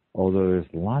 Although there's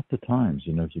lots of times,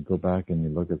 you know, if you go back and you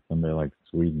look at somebody like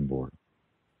Swedenborg.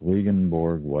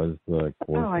 Swedenborg was the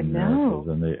Course in Miracles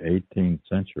in the 18th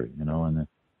century, you know, and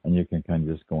you can kind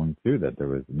of just going through that. There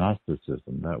was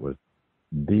Gnosticism that was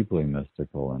deeply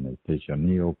mystical, and they teach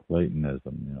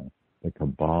Neoplatonism, you know, the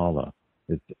Kabbalah.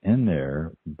 It's in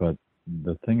there, but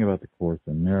the thing about the Course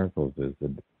in Miracles is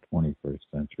the 21st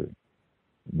century.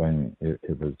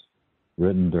 It was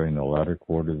written during the latter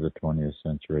quarter of the 20th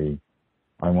century.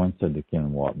 I once said to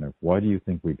Ken Wapnick, why do you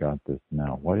think we got this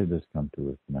now? Why did this come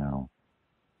to us now?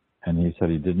 And he said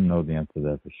he didn't know the answer to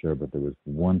that for sure, but there was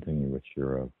one thing he was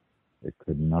sure of. It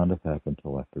could not have happened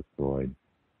till after Freud,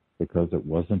 because it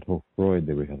wasn't until Freud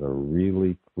that we had a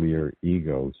really clear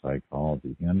ego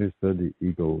psychology. He understood the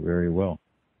ego very well.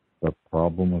 The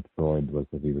problem with Freud was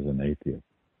that he was an atheist.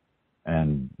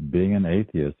 And being an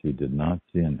atheist, he did not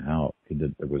see an out.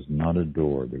 There was not a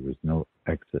door. There was no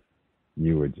exit.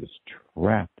 You were just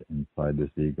trapped inside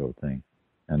this ego thing,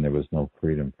 and there was no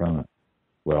freedom from it.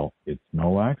 Well, it's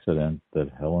no accident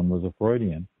that Helen was a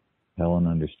Freudian. Helen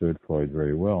understood Freud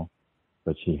very well,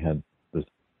 but she had this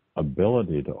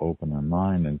ability to open her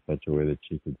mind in such a way that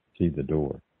she could see the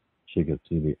door. She could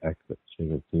see the exit. She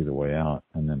could see the way out.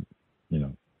 And then, you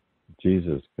know,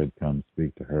 Jesus could come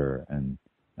speak to her and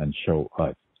show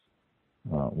us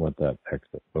what that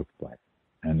exit looks like,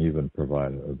 and even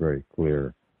provide a very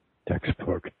clear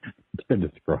textbook to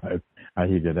describe how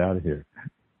you get out of here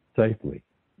safely,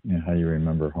 you know, how you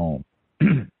remember home.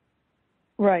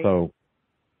 Right. So,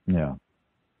 yeah.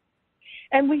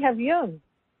 And we have Jung.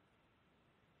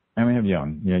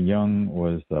 Yeah, Jung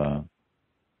was,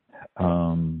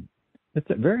 it's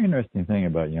a very interesting thing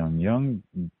about Jung. Jung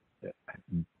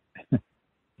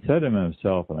said of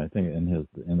himself, and I think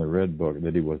in the Red Book,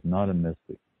 that he was not a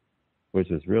mystic, which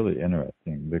is really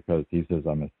interesting because he says,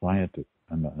 I'm a scientist.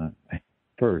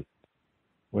 First,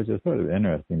 which is sort of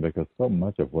interesting because so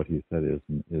much of what he said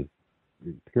is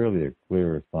purely a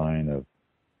clear sign of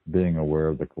being aware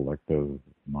of the collective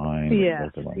mind.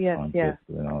 Yes. You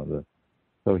know,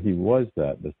 so he was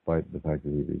that, despite the fact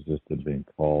that he resisted being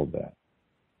called that.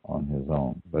 on his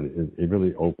own, but it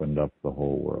really opened up the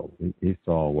whole world. He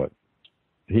saw what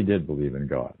he did believe in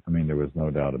God. I mean, there was no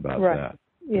doubt about that.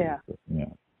 Yeah. Yeah.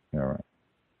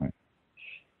 Right.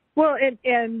 Well,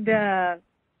 and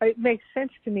it makes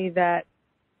sense to me that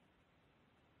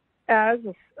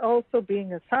also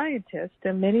being a scientist,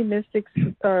 and many mystics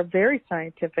are very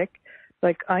scientific,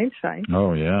 like Einstein.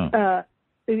 Oh, yeah.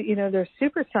 They're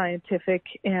super scientific,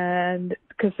 and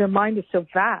because their mind is so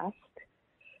vast,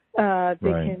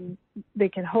 they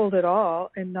can hold it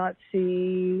all and not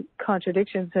see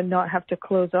contradictions and not have to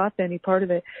close off any part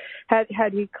of it.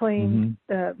 Had he claimed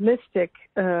mystic,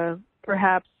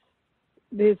 perhaps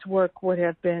his work would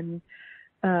have been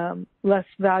less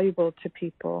valuable to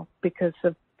people because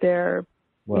of their,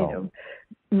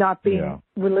 not being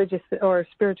religious or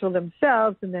spiritual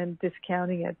themselves, and then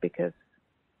discounting it because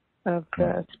of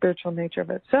the spiritual nature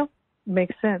of it. So,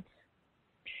 makes sense.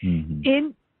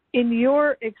 In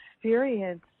your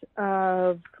experience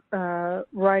of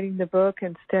writing the book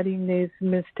and studying these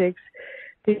mystics,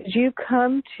 did you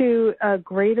come to a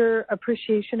greater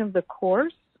appreciation of the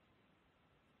Course?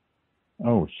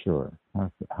 Oh, sure.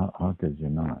 How could you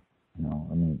not?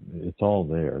 I mean, it's all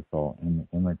there. It's all in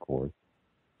the Course.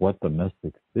 What the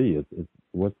mystics see is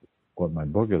what my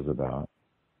book is about.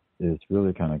 Is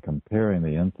really kind of comparing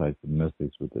the insights of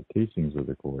mystics with the teachings of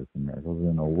the Course in Miracles,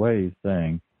 in a way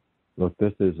saying, look,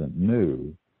 this isn't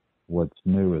new. What's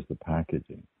new is the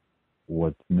packaging.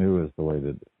 What's new is the way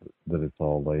that it's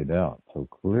all laid out so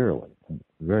clearly,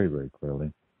 very, very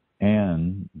clearly,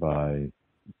 and by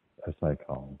a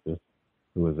psychologist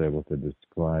who was able to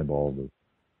describe all the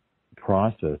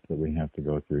process that we have to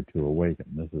go through to awaken.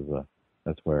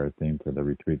 That's why our theme for the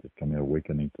retreat is coming,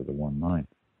 Awakening to the One Mind.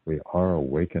 We are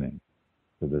awakening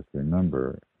to this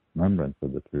remembrance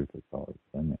of the truth that's always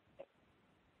in it.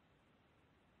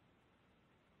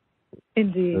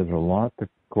 Indeed. There's a lot the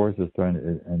Course is trying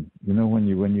to, and when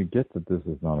you get that this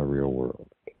is not a real world,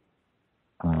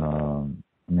 I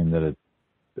mean that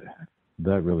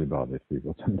really bothers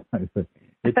people sometimes. But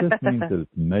it just means that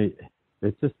it's made.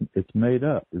 It's made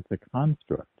up. It's a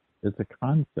construct. It's a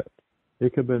concept.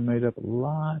 It could have been made up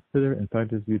lots of different. In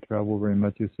fact, as you travel very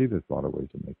much, you see there's a lot of ways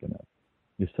of making it up.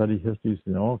 You study history, you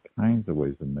see all kinds of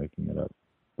ways of making it up.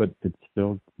 But it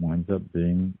still winds up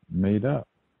being made up.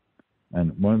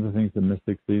 And one of the things the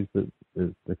mystic sees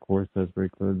is the Course says very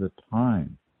clearly that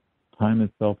time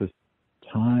itself is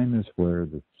where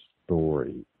the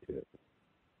story is.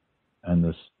 And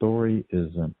the story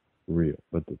isn't real.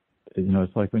 But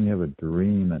it's like when you have a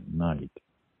dream at night.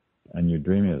 And you're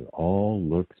dreaming, it all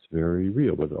looks very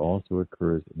real, but it also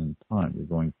occurs in time. You're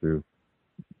going through,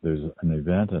 there's an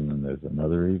event, and then there's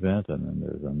another event, and then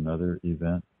there's another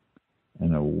event.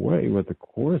 In a way, what the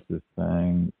Course is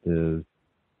saying is,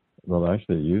 well,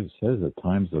 actually, it says that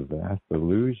time's a vast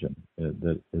illusion,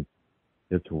 that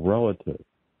it's relative.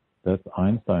 That's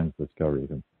Einstein's discovery. It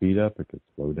can speed up, it can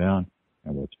slow down.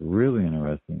 And what's really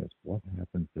interesting is what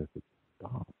happens if it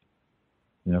stops.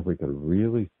 If we could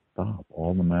really stop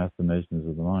all the machinations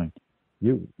of the mind,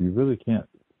 you really can't.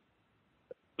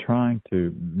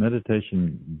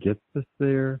 Meditation gets us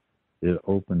there. It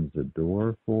opens the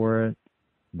door for it,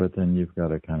 but then you've got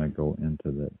to kind of go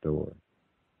into that door.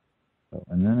 So,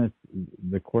 and then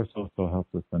the Course also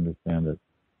helps us understand that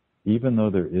even though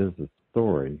there is a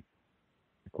story,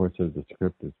 the Course says the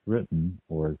script is written,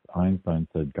 or as Einstein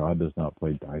said, God does not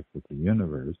play dice with the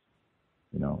universe,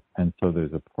 and so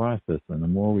there's a process, and the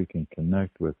more we can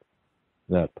connect with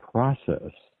that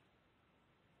process.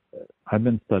 I've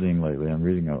been studying lately. I'm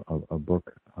reading a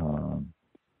book on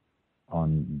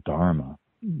Dharma,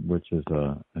 which is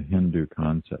a Hindu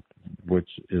concept, which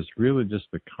is really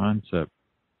just the concept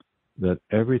that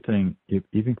everything,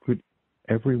 even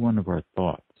every one of our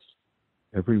thoughts,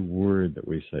 every word that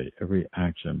we say, every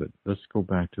action, but let's go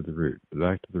back to the root.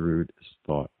 Back to the root is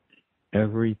thought.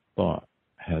 Every thought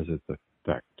has its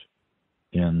effect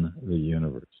in the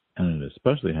universe, and it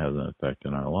especially has an effect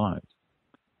in our lives.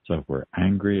 So if we're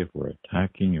angry, if we're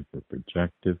attacking, if we're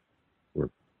projective, we're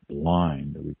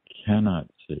blind, we cannot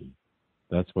see.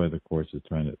 That's why the Course is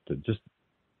trying to just,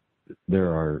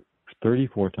 there are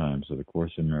 34 times that the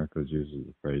Course in Miracles uses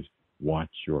the phrase,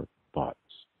 watch your thoughts.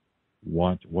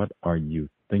 Watch, what are you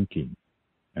thinking?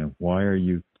 And why are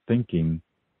you thinking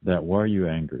that? Why are you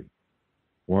angry?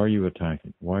 Why are you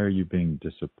attacking? Why are you being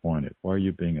disappointed? Why are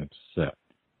you being upset?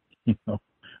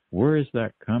 Where is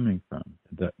that coming from?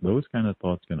 Those kind of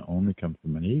thoughts can only come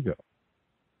from an ego.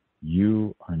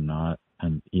 You are not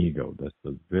an ego. That's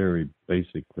the very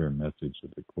basic, clear message of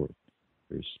the Course.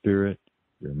 Your spirit,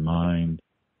 your mind,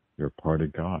 you're part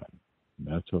of God.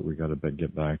 That's what we got to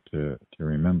get back to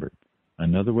remember.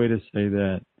 Another way to say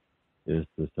that is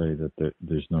to say that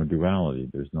there's no duality,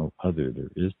 there's no other, there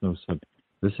is no subject.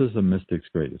 This is a mystic's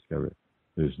great discovery.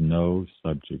 There's no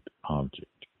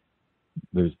subject-object.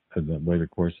 There's the way the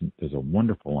Course, there's a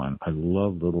wonderful line. I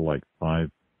love little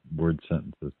 5-word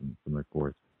sentences from the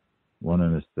Course. One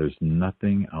of them is, there's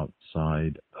nothing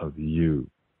outside of you.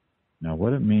 Now,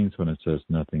 what it means when it says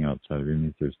nothing outside of you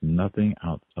means there's nothing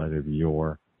outside of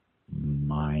your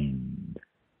mind.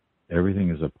 Everything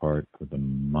is a part of the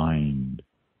mind.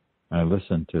 I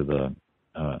listened to the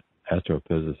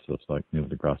astrophysicists like Neil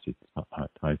deGrasse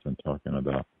Tyson talking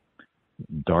about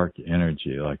dark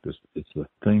energy, like this. It's the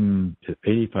thing.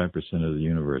 85% of the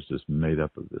universe is made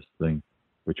up of this thing,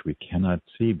 which we cannot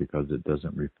see because it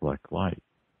doesn't reflect light,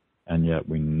 and yet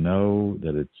we know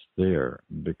that it's there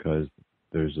because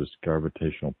there's this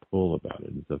gravitational pull about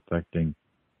it. It's affecting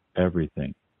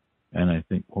everything, and I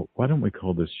think, well, why don't we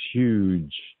call this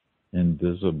huge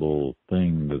invisible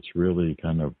thing that's really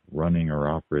kind of running or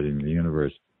operating the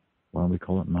universe? Why don't we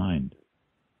call it mind?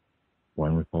 Why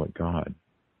don't we call it God?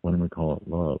 Why don't we call it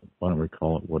love? Why don't we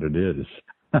call it what it is?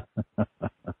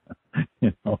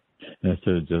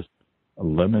 Instead of just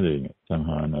limiting it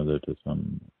somehow or another to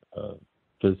some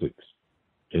physics.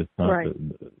 It's not. Right.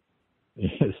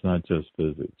 It's not just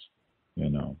physics,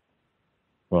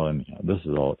 Well, anyhow, this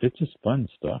is all. It's just fun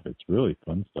stuff. It's really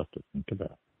fun stuff to think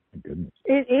about. My goodness.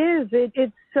 It is.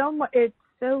 It's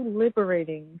so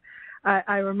liberating.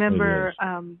 I remember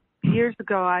years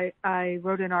ago I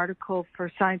wrote an article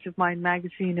for Science of Mind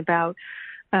magazine about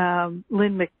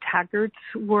Lynn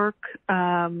McTaggart's work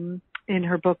in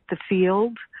her book The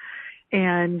Field,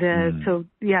 and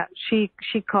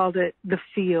she called it The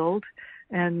Field,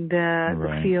 and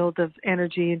the field of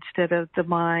energy instead of the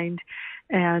mind,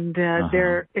 and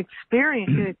their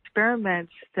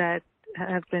experiments that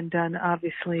have been done,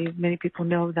 obviously many people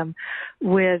know them,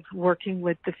 with working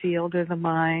with the field or the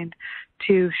mind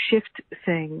to shift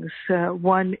things.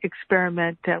 One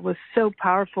experiment that was so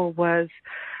powerful was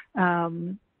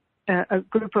a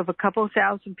group of a couple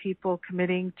thousand people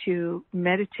committing to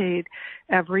meditate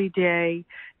every day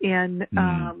in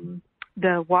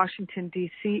the Washington,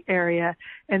 D.C. area,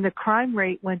 and the crime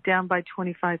rate went down by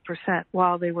 25%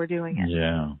 while they were doing it.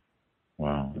 Yeah.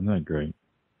 Wow. Isn't that great?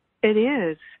 It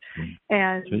is.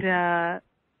 And,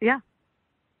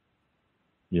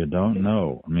 You don't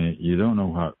know. I mean, you don't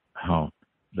know how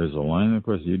there's a line in the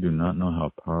Course, you do not know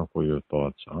how powerful your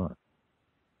thoughts are.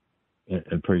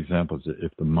 And for example,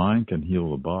 if the mind can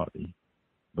heal the body,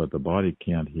 but the body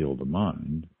can't heal the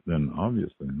mind, then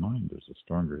obviously the mind is a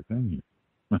stronger thing here.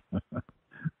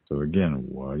 So again,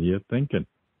 what are you thinking?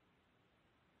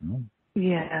 No.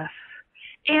 Yes.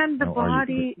 And the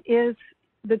body is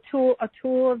a tool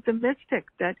of the mystic,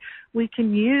 that we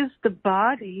can use the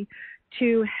body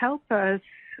to help us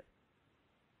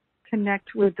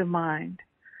connect with the mind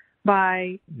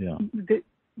by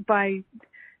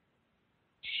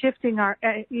shifting our,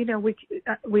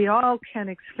 we all can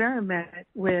experiment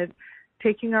with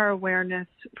taking our awareness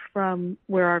from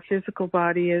where our physical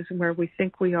body is and where we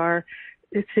think we are.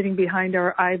 It's sitting behind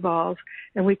our eyeballs,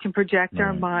 and we can project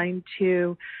our mind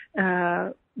to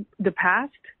the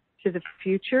past, to the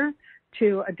future,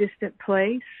 to a distant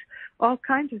place, all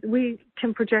kinds of, we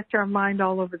can project our mind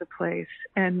all over the place.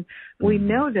 And we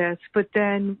know this, but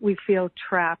then we feel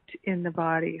trapped in the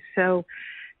body. So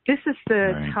this is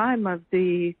the time of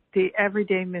the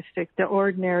everyday mystic, the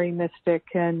ordinary mystic,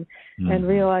 and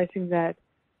realizing that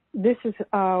this is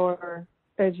our,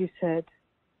 as you said,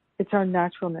 it's our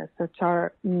naturalness. It's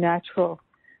our natural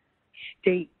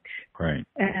state. Right.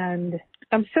 And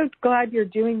I'm so glad you're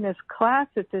doing this class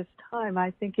at this time.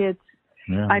 I think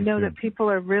I know that people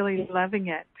are really loving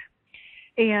it.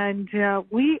 And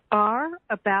we are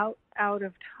about out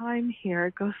of time here.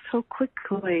 It goes so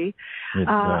quickly. It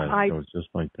does. It goes just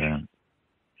like that.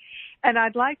 And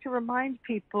I'd like to remind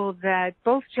people that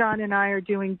both Jon and I are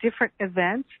doing different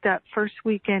events. That first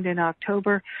weekend in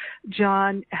October,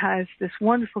 Jon has this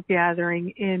wonderful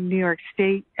gathering in New York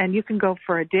State, and you can go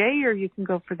for a day or you can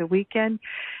go for the weekend.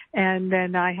 And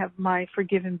then I have my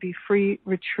Forgive and Be Free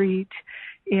retreat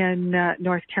in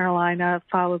North Carolina,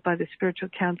 followed by the Spiritual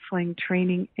Counseling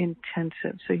Training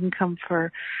Intensive. So you can come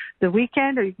for the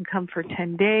weekend, or you can come for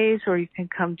 10 days, or you can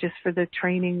come just for the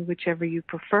training, whichever you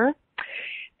prefer.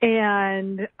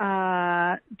 And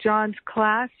Jon's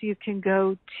class, you can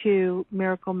go to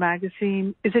Miracle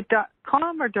Magazine. Is it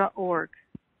 .com or .org?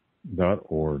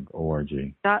 .org,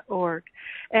 O-R-G. .org.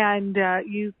 And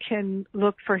you can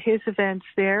look for his events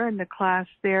there and the class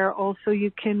there. Also, you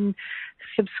can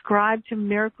subscribe to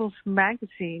Miracles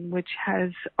Magazine, which has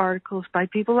articles by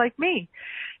people like me.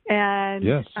 And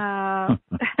yes.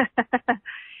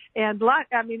 and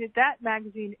that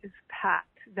magazine is packed.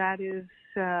 That is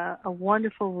a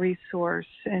wonderful resource,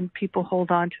 and people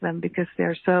hold on to them because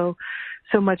they're so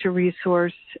much a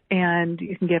resource, and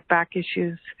you can get back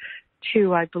issues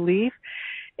too, I believe.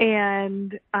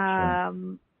 And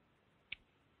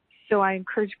so I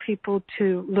encourage people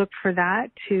to look for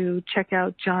that, to check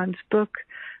out Jon's book,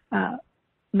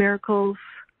 Miracles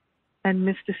and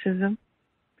Mysticism.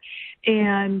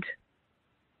 And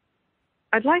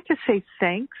I'd like to say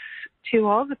thanks to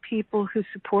all the people who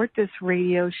support this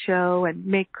radio show and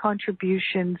make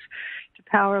contributions to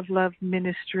Power of Love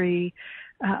Ministry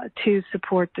to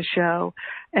support the show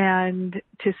and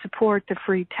to support the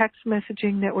free text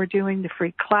messaging that we're doing, the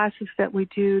free classes that we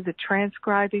do, the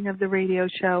transcribing of the radio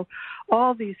show,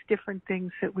 all these different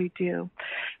things that we do.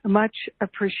 Much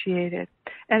appreciated.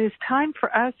 And it's time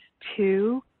for us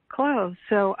to close.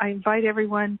 So I invite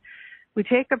everyone, we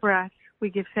take a breath.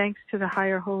 We give thanks to the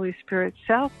higher Holy Spirit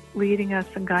self, leading us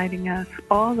and guiding us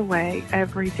all the way,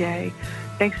 every day.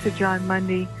 Thanks to Jon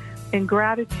Mundy. In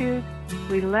gratitude,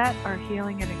 we let our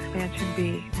healing and expansion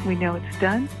be. We know it's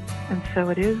done, and so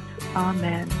it is.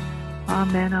 Amen.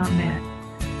 Amen, amen.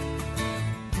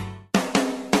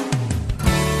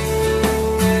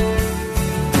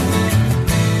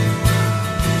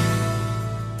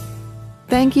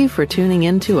 Thank you for tuning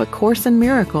in to A Course in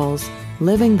Miracles,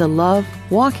 Living the Love,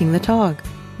 Walking the Talk,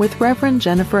 with Reverend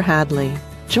Jennifer Hadley.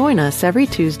 Join us every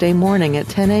Tuesday morning at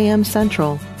 10 a.m.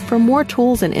 Central for more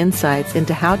tools and insights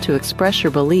into how to express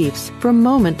your beliefs from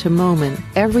moment to moment,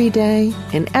 every day,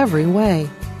 in every way.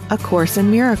 A Course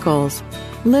in Miracles,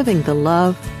 Living the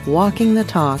Love, Walking the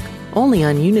Talk, only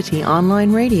on Unity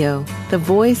Online Radio, the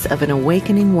voice of an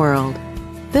awakening world.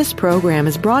 This program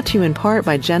is brought to you in part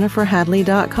by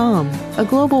JenniferHadley.com, a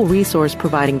global resource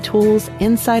providing tools,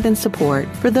 insight, and support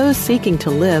for those seeking to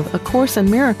live A Course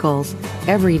in Miracles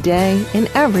every day in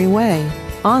every way.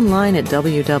 Online at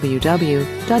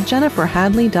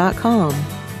www.jenniferhadley.com.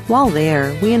 While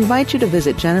there, we invite you to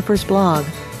visit Jennifer's blog,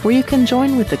 where you can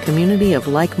join with the community of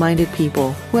like-minded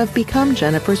people who have become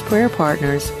Jennifer's prayer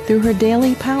partners through her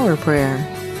daily power prayer.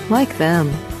 Like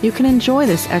them, you can enjoy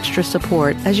this extra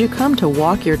support as you come to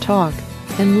walk your talk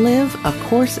and live A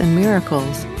Course in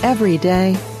Miracles every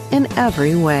day in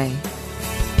every way.